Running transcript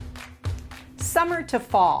Summer to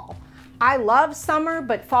fall. I love summer,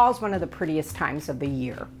 but fall is one of the prettiest times of the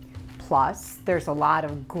year. Plus, there's a lot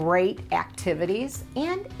of great activities,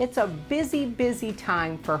 and it's a busy, busy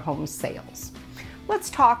time for home sales. Let's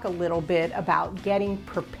talk a little bit about getting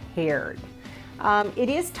prepared. It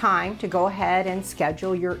is time to go ahead and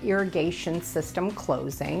schedule your irrigation system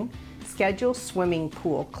closing, schedule swimming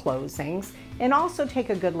pool closings, and also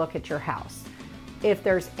take a good look at your house. If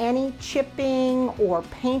there's any chipping or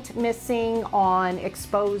paint missing on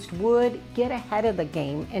exposed wood, get ahead of the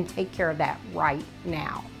game and take care of that right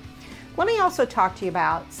now. Let me also talk to you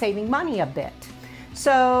about saving money a bit.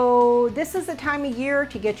 So this is the time of year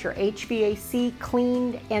to get your HVAC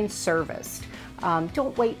cleaned and serviced.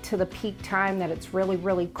 Don't wait till the peak time that it's really,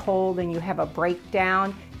 really cold and you have a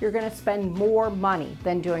breakdown. You're going to spend more money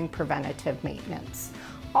than doing preventative maintenance.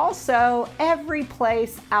 Also, every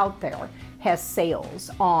place out there has sales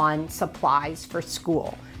on supplies for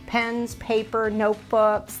school. Pens, paper,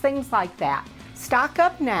 notebooks, things like that. Stock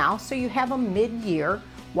up now so you have them mid-year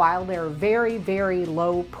while they're very, very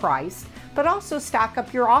low priced, but also stock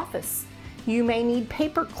up your office. You may need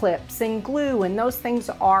paper clips and glue, and those things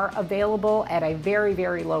are available at a very,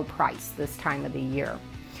 very low price this time of the year.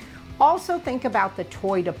 Also think about the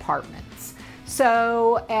toy departments.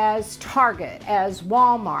 So as Target, as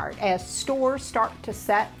Walmart, as stores start to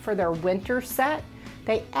set for their winter set,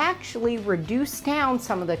 they actually reduce down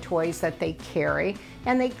some of the toys that they carry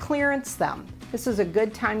and they clearance them. This is a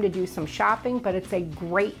good time to do some shopping, but it's a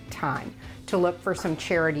great time to look for some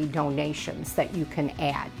charity donations that you can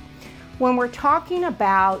add. When we're talking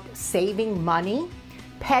about saving money,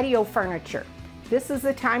 patio furniture. This is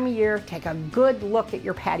the time of year, take a good look at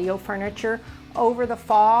your patio furniture. Over the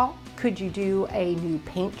fall, could you do a new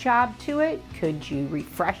paint job to it? Could you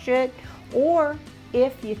refresh it? Or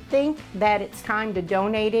if you think that it's time to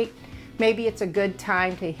donate it, maybe it's a good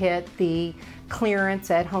time to hit the clearance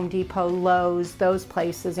at Home Depot, Lowe's, those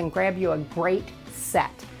places, and grab you a great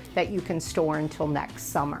set that you can store until next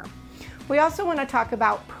summer. We also want to talk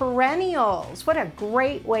about perennials. What a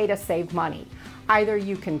great way to save money. Either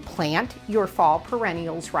you can plant your fall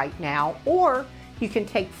perennials right now, or you can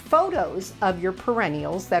take photos of your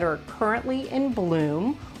perennials that are currently in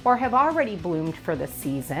bloom or have already bloomed for the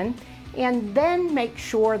season, and then make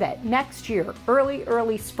sure that next year,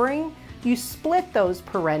 early spring, you split those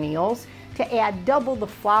perennials to add double the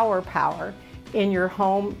flower power in your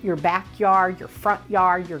home, your backyard, your front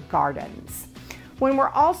yard, your gardens. When we're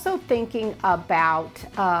also thinking about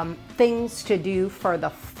things to do for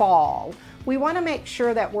the fall, we want to make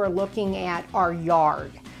sure that we're looking at our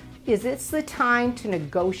yard. Is this the time to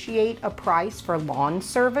negotiate a price for lawn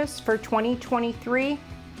service for 2023?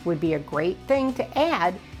 Would be a great thing to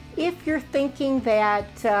add if you're thinking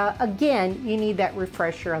that, again, you need that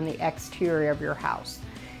refresher on the exterior of your house.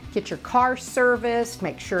 Get your car serviced,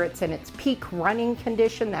 make sure it's in its peak running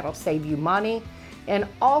condition, that'll save you money. And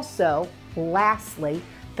also, lastly,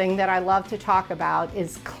 thing that I love to talk about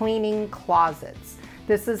is cleaning closets.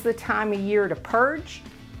 This is the time of year to purge,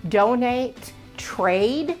 donate,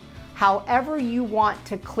 trade, however you want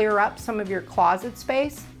to clear up some of your closet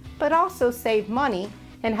space, but also save money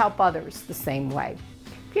and help others the same way.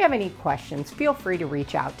 If you have any questions, feel free to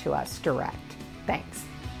reach out to us direct. Thanks.